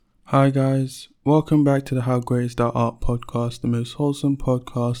Hi guys, welcome back to the How Great Is Thou Art podcast, the most wholesome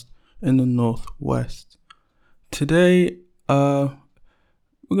podcast in the Northwest. Today, we're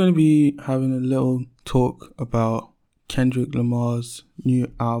going to be having a little talk about Kendrick Lamar's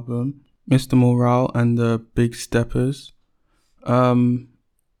new album, Mr. Morale and the Big Steppers. Because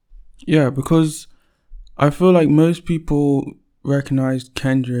I feel like most people recognize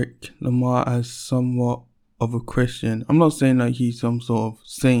Kendrick Lamar as somewhat of a Christian. I'm not saying like he's some sort of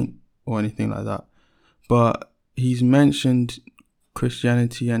saint or anything like that, but he's mentioned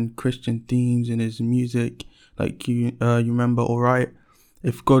Christianity and Christian themes in his music. Like you remember, alright,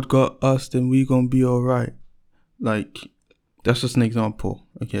 if God got us, then we gonna be alright. Like, that's just an example,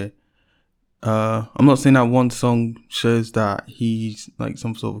 okay? I'm not saying that one song shows that he's like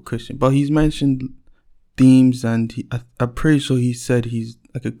some sort of Christian, but he's mentioned themes, and I'm pretty sure he said he's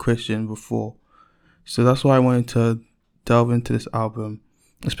like a Christian before. So that's why I wanted to delve into this album,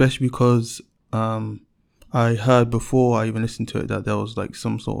 especially because I heard before I even listened to it that there was like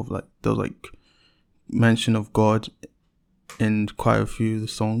some sort of like mention of God in quite a few of the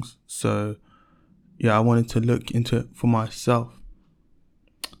songs. So yeah, I wanted to look into it for myself.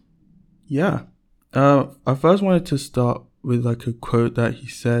 Yeah. I first wanted to start with like a quote that he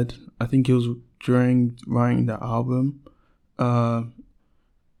said. I think it was during writing the album. And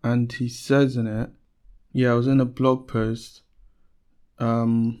he says in it, it was in a blog post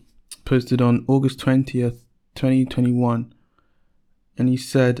posted on August 20th, 2021. And he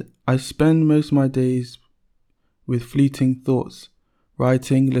said, I spend most of my days with fleeting thoughts,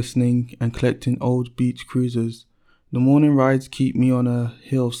 writing, listening, and collecting old beach cruisers. The morning rides keep me on a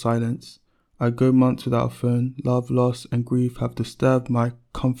hill of silence. I go months without a phone. Love, loss, and grief have disturbed my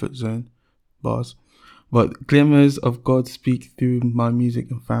comfort zone. Bars. But glimmers of God speak through my music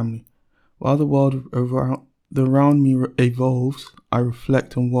and family. While the world around me evolves, I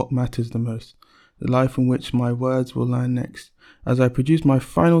reflect on what matters the most, the life in which my words will land next. As I produce my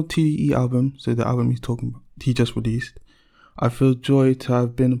final TDE album, so the album he just released, I feel joy to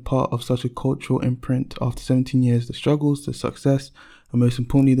have been a part of such a cultural imprint. After 17 years, the struggles, the success, and most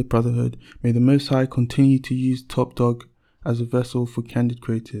importantly, the brotherhood. May the Most High continue to use Top Dog as a vessel for candid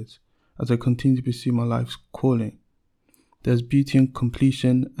creatives, as I continue to pursue my life's calling. There's beauty in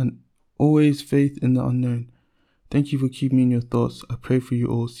completion and always faith in the unknown. Thank you for keeping me in your thoughts. I pray for you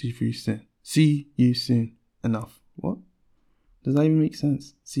all. See you soon. Enough. What? Does that even make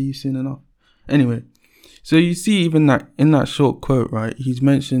sense? See you soon enough. Anyway, so you see even that in that short quote, right? He's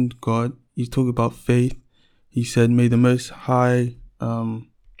mentioned God. He's talking about faith. He said, may the Most High, what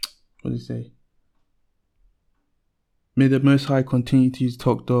did he say? May the Most High continue to use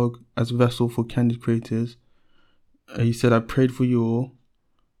Top Dog as a vessel for candid creators. He said, I prayed for you all.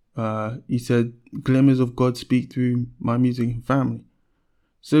 He said, glimmers of God speak through my music and family.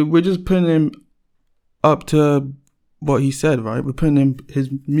 So we're just putting him up to what he said, right? We're putting his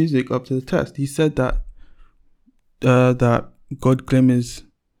music up to the test. He said that that God glimmers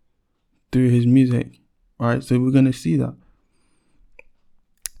through his music, right? So we're going to see that.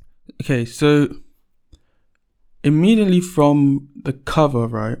 Okay, so immediately from the cover,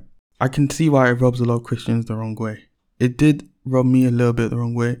 right, I can see why it rubs a lot of Christians the wrong way. It did rub me a little bit the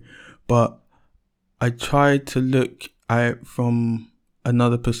wrong way, but I tried to look at it from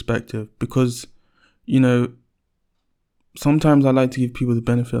another perspective because, sometimes I like to give people the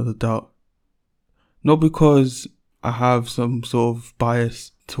benefit of the doubt. Not because I have some sort of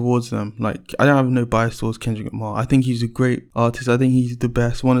bias towards them. Like, I don't have no bias towards Kendrick Lamar. I think he's a great artist. I think he's the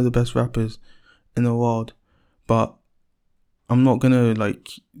best, one of the best rappers in the world. But I'm not gonna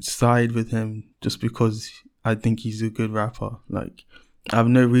side with him just because I think he's a good rapper. Like, I have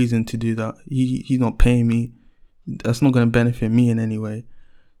no reason to do that. He's not paying me. That's not gonna benefit me in any way.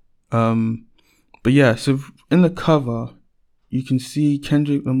 But yeah, so in the cover, you can see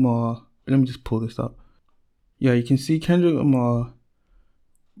Kendrick Lamar. Let me just pull this up. Yeah, you can see Kendrick Lamar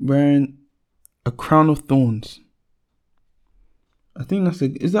wearing a crown of thorns. I think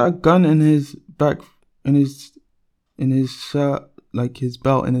is that a gun in his back, in his shirt, like his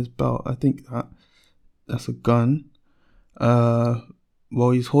belt, in his belt? I think that's a gun.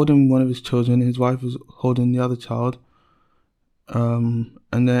 Well, he's holding one of his children. His wife is holding the other child.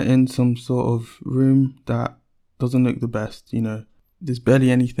 And they're in some sort of room that doesn't look the best, There's barely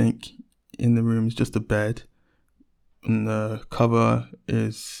anything in the room. It's just a bed. And the cover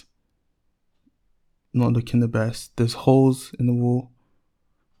is not looking the best. There's holes in the wall.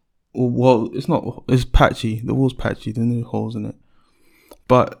 Well, it's patchy. The wall's patchy. There's no holes in it.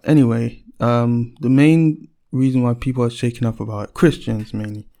 But anyway, the main reason why people are shaking up about it, Christians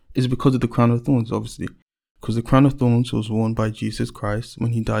mainly, is because of the crown of thorns, obviously. because the crown of thorns was worn by Jesus Christ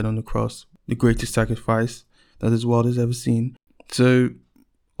when he died on the cross, the greatest sacrifice that this world has ever seen. So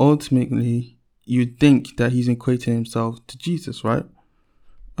ultimately, you'd think that he's equating himself to Jesus, right?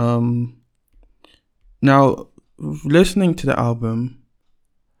 Now, listening to the album,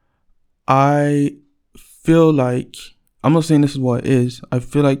 I feel like, I'm not saying this is what it is, I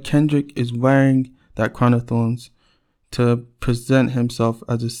feel like Kendrick is wearing that crown of thorns to present himself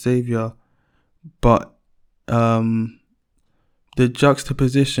as a savior, but the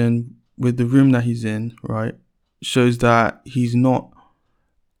juxtaposition with the room that he's in, right, shows that he's not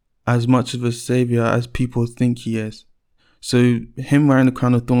as much of a savior as people think he is. So him wearing the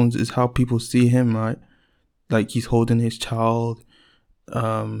crown of thorns is how people see him, right? Like he's holding his child.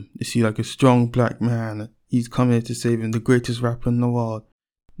 They see like a strong black man. He's come here to save him, the greatest rapper in the world.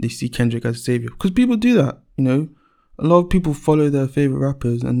 They see Kendrick as a savior. Because people do that, you know. A lot of people follow their favorite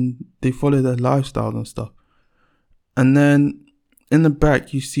rappers and they follow their lifestyle and stuff. And then in the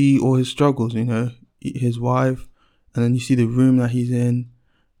back, you see all his struggles, you know, his wife. And then you see the room that he's in.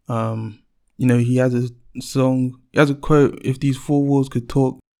 You know, he has a song, he has a quote, if these four walls could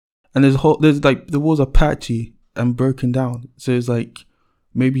talk. And there's like, the walls are patchy and broken down. So it's like,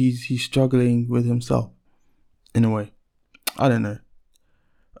 maybe he's struggling with himself in a way. I don't know.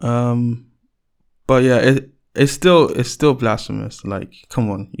 But yeah, it's still blasphemous. Like,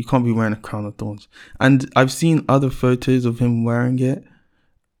 come on, you can't be wearing a crown of thorns. And I've seen other photos of him wearing it.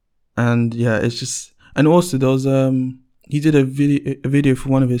 And yeah, it's just, and also there was, he did a video for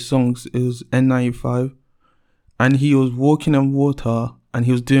one of his songs. It was N95. And he was walking on water and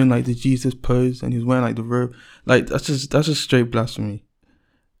he was doing like the Jesus pose and he was wearing like the robe. Like, that's just straight blasphemy.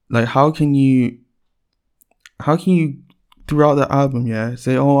 Like, how can you throughout the album, yeah,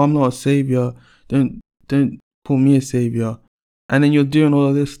 say, oh, I'm not a savior, don't call me a savior, and then you're doing all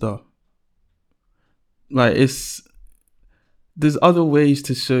of this stuff. Like, there's other ways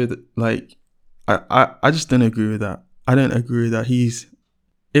to show that, like, I just don't agree with that. I don't agree with that.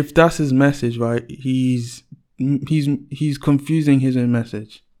 If that's his message, right, he's confusing his own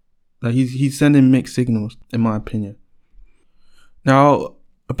message. Like, he's sending mixed signals, in my opinion. Now,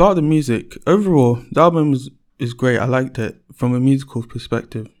 about the music, overall, the album is great. I liked it from a musical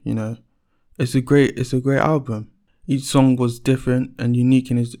perspective, you know. It's a great album. Each song was different and unique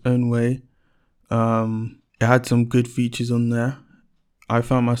in its own way. It had some good features on there. I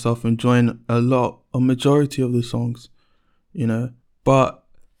found myself enjoying a majority of the songs, you know. But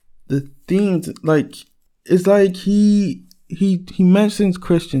the themes, like, it's like he mentions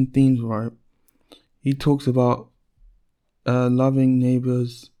Christian themes, right? He talks about loving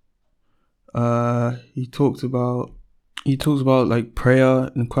neighbors. He talks about like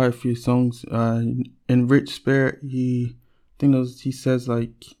prayer in quite a few songs. In Rich Spirit, he says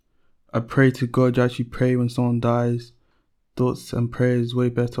like, I pray to God. You actually pray when someone dies. Thoughts and prayers way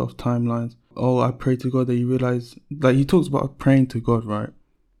better off timelines. Oh, I pray to God that you realize, like, he talks about praying to God, right?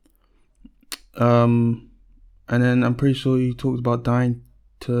 And then I'm pretty sure he talks about dying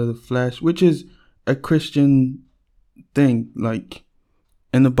to the flesh, which is a Christian thing. Like,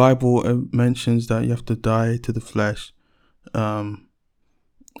 in the Bible, it mentions that you have to die to the flesh, and,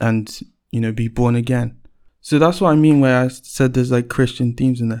 you know, be born again. So that's what I mean when I said there's like Christian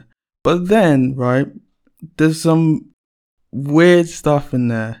themes in there. But then, right, there's some weird stuff in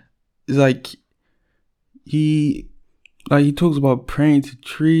there. It's like he talks about praying to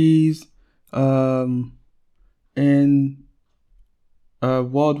trees. In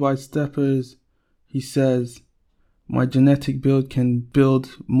Worldwide Steppers, he says, my genetic build can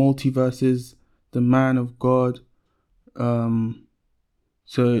build multiverses, the man of God.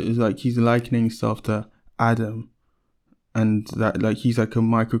 So it's like he's likening himself to Adam, and that like he's like a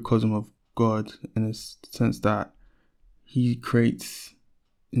microcosm of God in a sense that he creates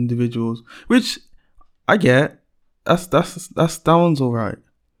individuals, which I get. That one's alright.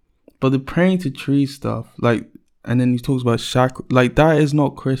 But the praying to trees stuff, like, and then he talks about like, that is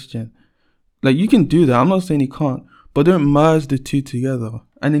not Christian. Like, you can do that. I'm not saying he can't, but don't merge the two together.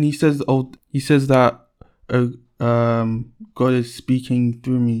 And then he says that God is speaking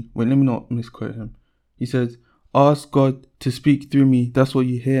through me. Wait, let me not misquote him. He says, ask God to speak through me. That's what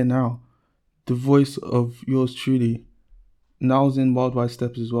you hear now. The voice of yours truly. And that was in Worldwide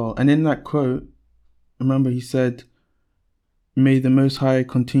Steps as well. And in that quote, remember he said, may the Most High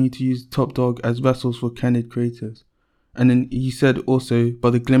continue to use Top Dog as vessels for candid creators. And then he said also,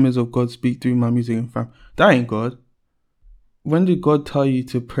 but the glimmers of God speak through my music and fam. That ain't God. When did God tell you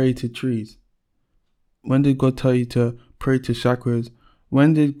to pray to trees? When did God tell you to pray to chakras?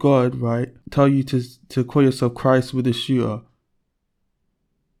 When did God, right, tell you to call yourself Christ with a shooter?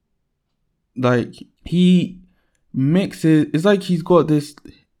 Like, he mixes. It's like he's got this.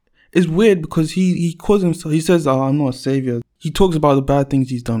 It's weird because he calls himself. He says, "Oh, I'm not a savior." He talks about the bad things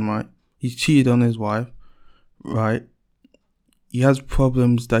he's done. Right? He's cheated on his wife. Right? He has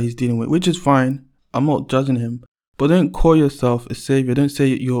problems that he's dealing with, which is fine. I'm not judging him. But don't call yourself a savior. Don't say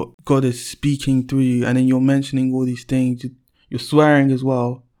your God is speaking through you, and then you're mentioning all these things. You're swearing as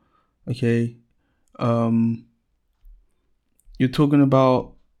well. Okay. You're talking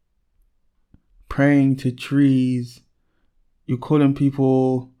about praying to trees. You're calling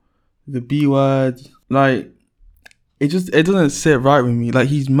people the B word. Like, it doesn't sit right with me. Like,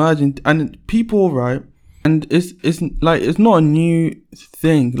 he's merging, and people, right? And it's not a new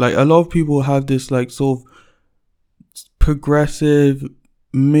thing. Like, a lot of people have this like sort of progressive,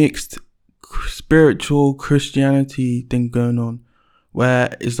 mixed spiritual Christianity thing going on,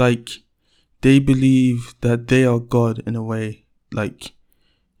 where it's like they believe that they are God in a way, like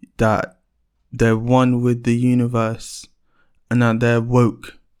that they're one with the universe and that they're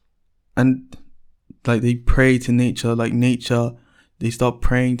woke, and like they pray to nature, like nature, they start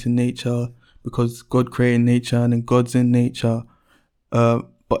praying to nature because God created nature and then God's in nature. But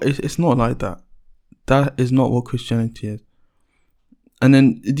it's not like that. That is not what Christianity is. And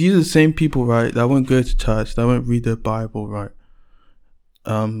then these are the same people, right, that won't go to church, that won't read the Bible, right?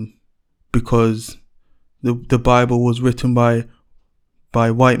 Because the Bible was written by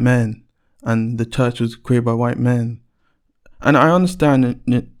white men, and the church was created by white men. And I understand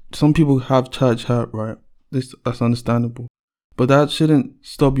that some people have church hurt, right? That's understandable. But that shouldn't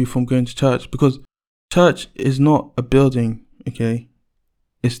stop you from going to church, because church is not a building, okay?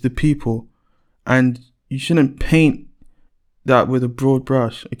 It's the people. And you shouldn't paint that with a broad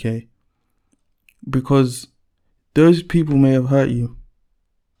brush, okay? Because those people may have hurt you,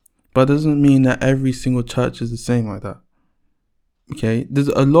 but it doesn't mean that every single church is the same like that. Okay, there's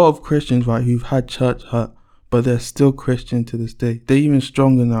a lot of Christians, right, who've had church hurt, but they're still Christian to this day. They're even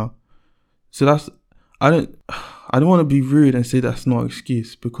stronger now. So I don't want to be rude and say that's not an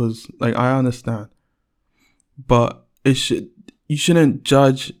excuse, because like I understand, but you shouldn't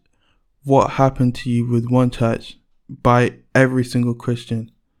judge what happened to you with one church by every single Christian.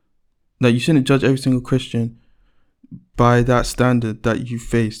 Like, you shouldn't judge every single Christian by that standard that you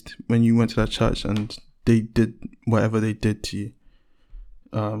faced when you went to that church and they did whatever they did to you.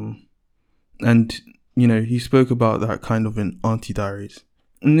 And you know, he spoke about that kind of in Auntie Diaries.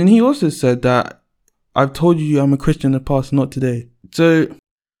 And then he also said that I've told you I'm a Christian in the past, not today. So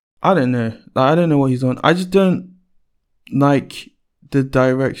I don't know. Like, I don't know what he's on. I just don't like the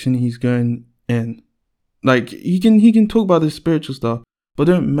direction he's going in. Like, he can talk about the spiritual stuff, but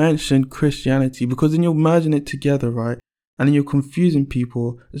don't mention Christianity, because then you're merging it together, right? And then you're confusing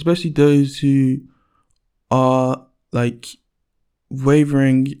people, especially those who are like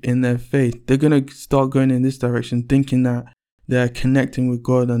wavering in their faith. They're gonna start going in this direction, thinking that they're connecting with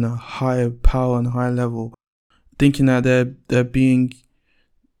God on a higher power and higher level, thinking that they're being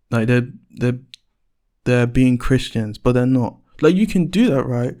like they're being Christians, but they're not. Like, you can do that,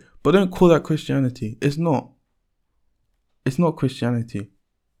 right? But don't call that Christianity. It's not Christianity.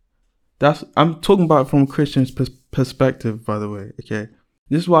 I'm talking about it from a Christian's perspective, by the way, okay?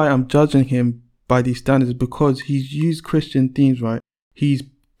 This is why I'm judging him by these standards, because he's used Christian themes, right? He's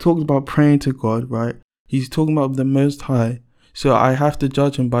talked about praying to God, right? He's talking about the Most High. So I have to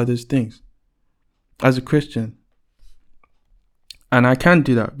judge him by those things as a Christian. And I can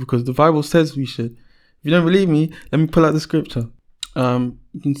do that because the Bible says we should. If you don't believe me, let me pull out the scripture. You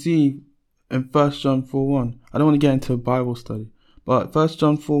can see in 1 John 4:1. I don't want to get into a Bible study, but 1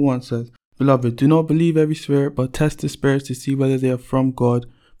 John 4:1 says, "Beloved, do not believe every spirit, but test the spirits to see whether they are from God,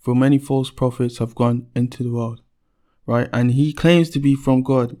 for many false prophets have gone into the world." Right? And he claims to be from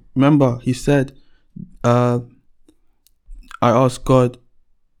God. Remember, he said, I asked God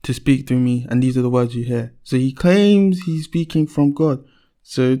to speak through me, and these are the words you hear. So he claims he's speaking from God.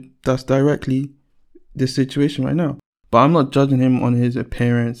 So that's directly the situation right now. But I'm not judging him on his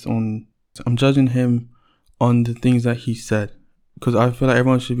appearance. I'm judging him on the things that he said, because I feel like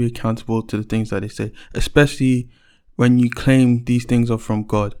everyone should be accountable to the things that they say, especially when you claim these things are from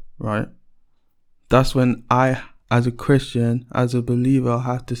God, right? That's when I, as a Christian, as a believer,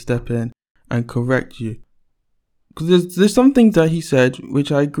 have to step in and correct you. Because there's some things that he said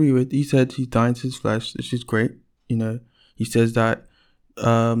which I agree with. He said he died to his flesh, which is great. You know, he says that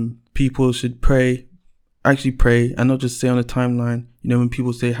people should actually pray, and not just say on a timeline. You know, when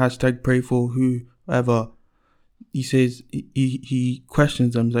people say #pray for whoever, he says he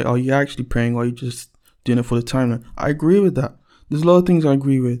questions them. He's like, are you actually praying, or are you just doing it for the timeline? I agree with that. There's a lot of things I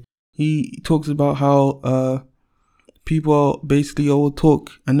agree with. He talks about how people basically all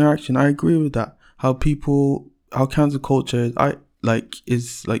talk and no action. I agree with that. how cancel culture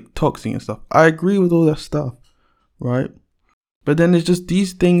is like toxic and stuff. I agree with all that stuff, right? But then there's just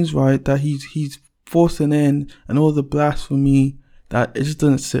these things, right, that he's forcing in, and all the blasphemy, that it just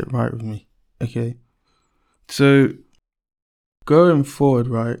doesn't sit right with me. Okay, so going forward,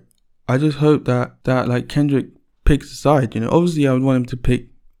 right, I just hope that like Kendrick picks a side. Obviously I would want him to pick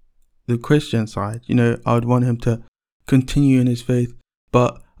the Christian side. I would want him to continue in his faith,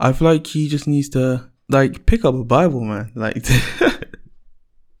 but I feel like he just needs to like pick up a Bible, man. Like,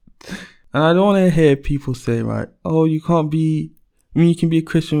 and I don't want to hear people say, right, oh, you can be a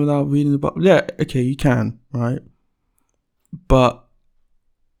Christian without reading the Bible. Yeah, okay, you can, right? But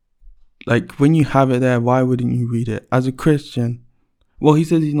like, when you have it there, why wouldn't you read it as a Christian? Well, he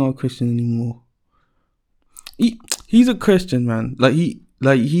says he's not a Christian anymore. He's a Christian, man. He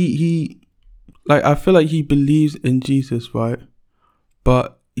I feel like he believes in Jesus, right?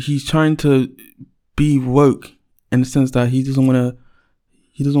 But he's trying to be woke in the sense that he doesn't want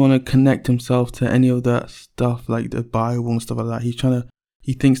to connect himself to any of that stuff, like the Bible and stuff like that.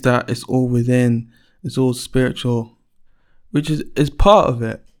 He thinks that it's all within, it's all spiritual, which is part of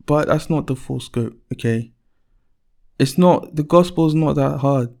it, but that's not the full scope, okay? The gospel is not that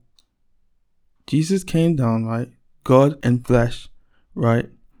hard. Jesus came down, right? God in flesh, right?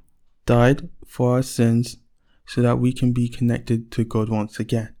 Died for our sins so that we can be connected to God once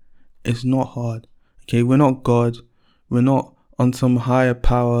again. It's not hard, okay? We're not God. We're not on some higher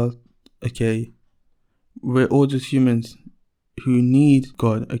power, okay? We're all just humans who need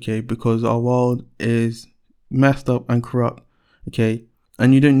God, okay? Because our world is messed up and corrupt, okay?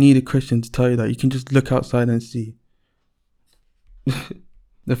 And you don't need a Christian to tell you that. You can just look outside and see.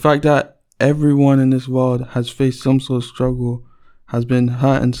 The fact that everyone in this world has faced some sort of struggle, has been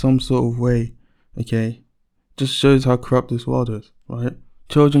hurt in some sort of way, okay, just shows how corrupt this world is, right?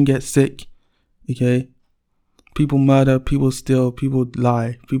 Children get sick, okay? People murder, people steal, people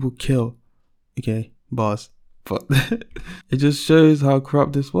lie, people kill, okay? Bars. But it just shows how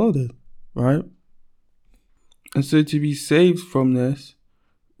corrupt this world is, right? And so to be saved from this,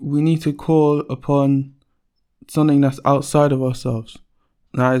 we need to call upon something that's outside of ourselves.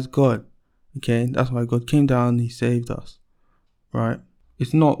 And that is God. Okay, that's why God came down and he saved us. Right?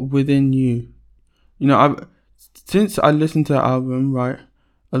 It's not within you. Since I listened to that album, right,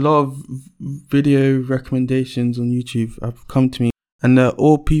 a lot of video recommendations on YouTube have come to me, and they're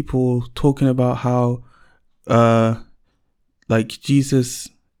all people talking about how like Jesus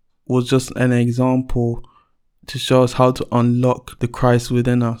was just an example to show us how to unlock the Christ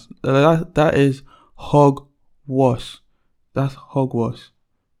within us. That is hogwash. That's hogwash.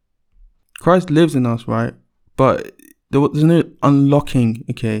 Christ lives in us, right? But there's no unlocking,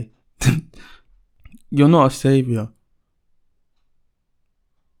 okay? You're not a savior.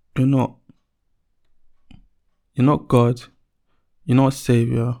 You're not. You're not God. You're not a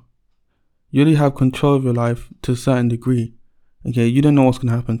savior. You only have control of your life to a certain degree. Okay, you don't know what's going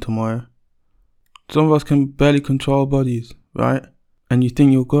to happen tomorrow. Some of us can barely control our bodies, right? And you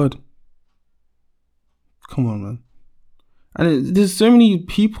think you're God. Come on, man. And there's so many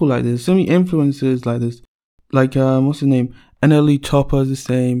people like this, so many influencers like this. Like, what's his name? NLE Chopper is the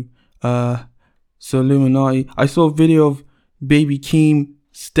same. So Illuminati. I saw a video of Baby Keem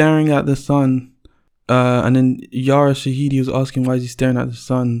staring at the sun. And then Yara Shahidi was asking why is he staring at the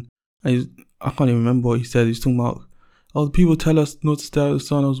sun. I can't even remember what he said. He was talking about, oh, the people tell us not to stare at the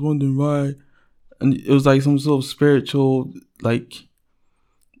sun. I was wondering why. And it was like some sort of spiritual, like,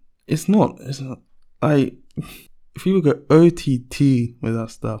 it's not. Like, people go OTT with that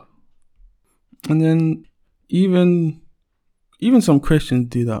stuff. And then even some Christians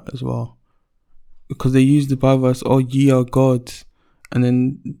do that as well. Because they use the Bible as, oh, ye are gods. And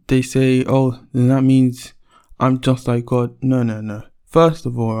then they say, oh, then that means I'm just like God. No. First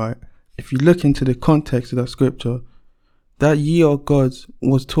of all, right, if you look into the context of that scripture, that ye are gods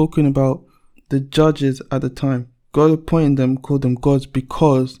was talking about the judges at the time. God appointed them, called them gods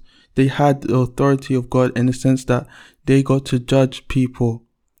because they had the authority of God in the sense that they got to judge people,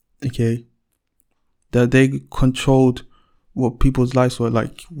 okay? That they controlled what people's lives were,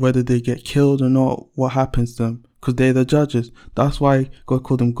 like whether they get killed or not, what happens to them, because they're the judges. That's why God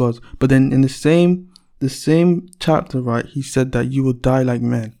called them gods. But then in the same chapter, right, he said that you will die like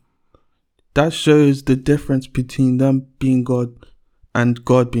men. That shows the difference between them being God and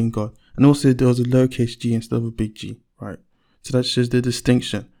God being God. And also there was a lowercase g instead of a big G, right? So that shows the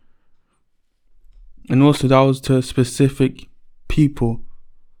distinction. And also that was to specific people.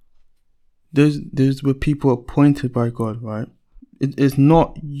 Those were people appointed by God, right? It is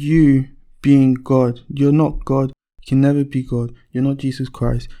not you being God. You're not God. You can never be God. You're not Jesus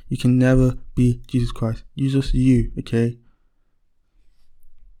Christ. You can never be Jesus Christ. You're just you, okay? If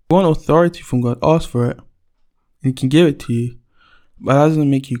you want authority from God, ask for it. And He can give it to you. But that doesn't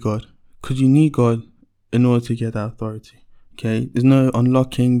make you God. Because you need God in order to get that authority, okay? There's no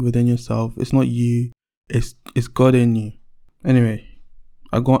unlocking within yourself. It's not you. It's God in you. Anyway,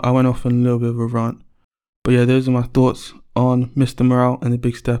 I went off on a little bit of a rant. But yeah, those are my thoughts on Mr. Morale and the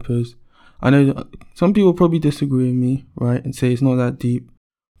Big Steppers. I know some people probably disagree with me, right, and say it's not that deep.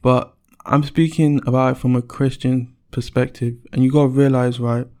 But I'm speaking about it from a Christian perspective. And you got to realize,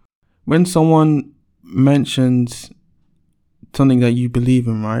 right, when someone mentions something that you believe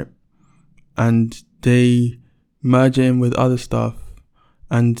in, right, and they merge it in with other stuff,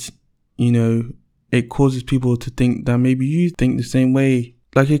 and, you know, it causes people to think that maybe you think the same way.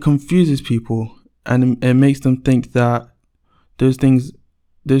 Like, it confuses people, and it makes them think that those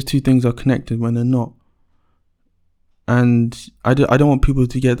two things are connected when they're not. And I don't want people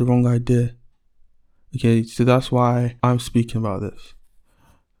to get the wrong idea. Okay, so that's why I'm speaking about this.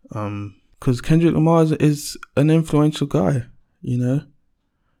 Because Kendrick Lamar is an influential guy, you know?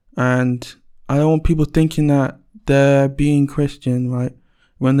 And I don't want people thinking that they're being Christian, right,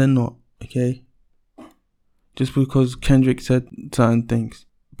 when they're not, okay? Just because Kendrick said certain things.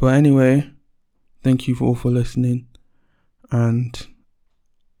 But anyway, thank you all for listening. And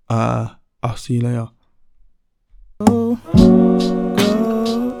I'll see you later.